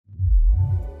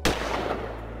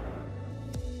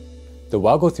The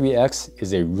WowGo 3X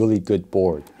is a really good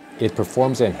board. It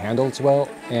performs and handles well,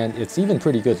 and it's even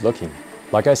pretty good looking.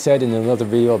 Like I said in another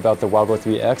video about the WowGo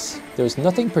 3X, there's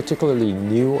nothing particularly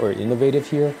new or innovative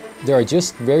here. There are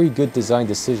just very good design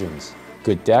decisions.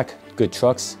 Good deck, good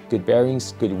trucks, good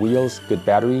bearings, good wheels, good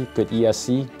battery, good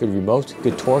ESC, good remote,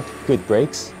 good torque, good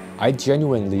brakes. I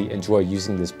genuinely enjoy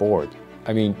using this board.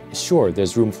 I mean, sure,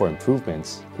 there's room for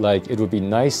improvements. Like, it would be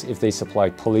nice if they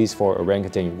supplied pulleys for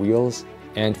orangutan wheels.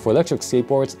 And for electric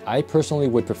skateboards, I personally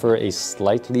would prefer a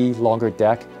slightly longer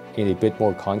deck and a bit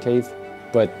more concave,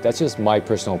 but that's just my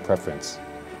personal preference.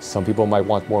 Some people might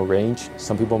want more range,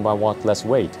 some people might want less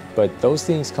weight, but those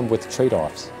things come with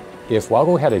trade-offs. If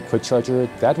WowGo had a quick charger,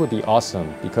 that would be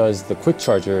awesome because the quick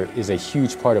charger is a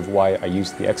huge part of why I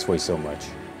use the X-Way so much.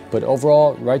 But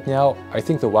overall, right now, I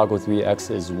think the WowGo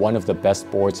 3X is one of the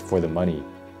best boards for the money.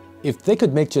 If they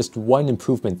could make just one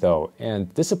improvement though, and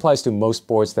this applies to most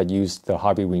boards that use the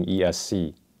Hobbywing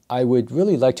ESC, I would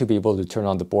really like to be able to turn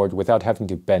on the board without having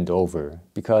to bend over,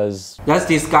 because... That's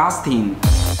disgusting!